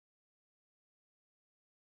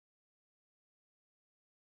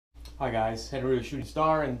Hi guys, Henry of Shooting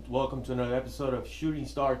Star, and welcome to another episode of Shooting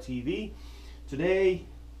Star TV. Today,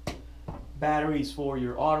 batteries for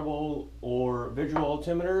your Audible or visual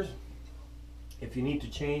altimeters. If you need to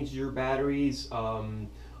change your batteries on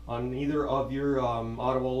either of your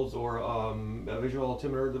Audibles or visual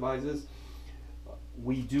altimeter devices,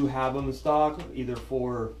 we do have them in stock, either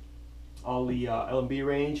for all the LMB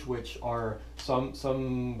range, which are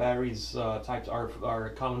some batteries types are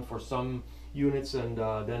common for some units, and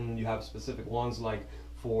then you have specific ones like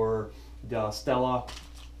for the Stella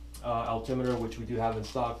altimeter, which we do have in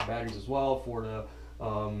stock batteries as well, for the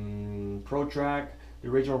Pro Track, the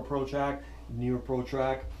original Pro Track, newer Pro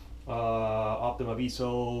Track, Optima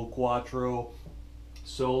Viso, Quattro,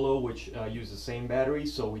 Solo, which use the same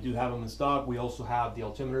batteries. So we do have them in stock. We also have the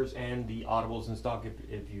altimeters and the Audibles in stock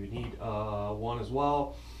if you need one as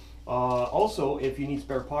well. Also, if you need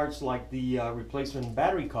spare parts like the replacement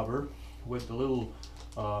battery cover with the little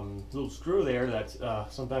screw there that's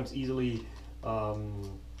sometimes easily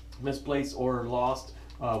misplaced or lost,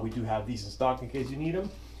 we do have these in stock in case you need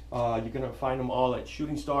them. You're gonna find them all at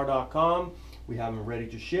ChutingStar.com. We have them ready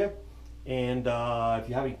to ship. And if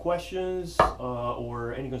you have any questions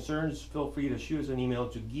or any concerns, feel free to shoot us an email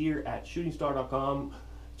to gear@shootingstar.com.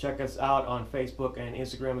 Check us out on Facebook and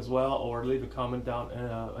Instagram as well, or leave a comment down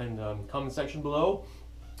in the comment section below.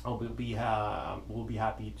 We'll be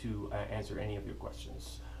happy to answer any of your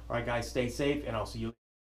questions. All right, guys, stay safe, and I'll see you.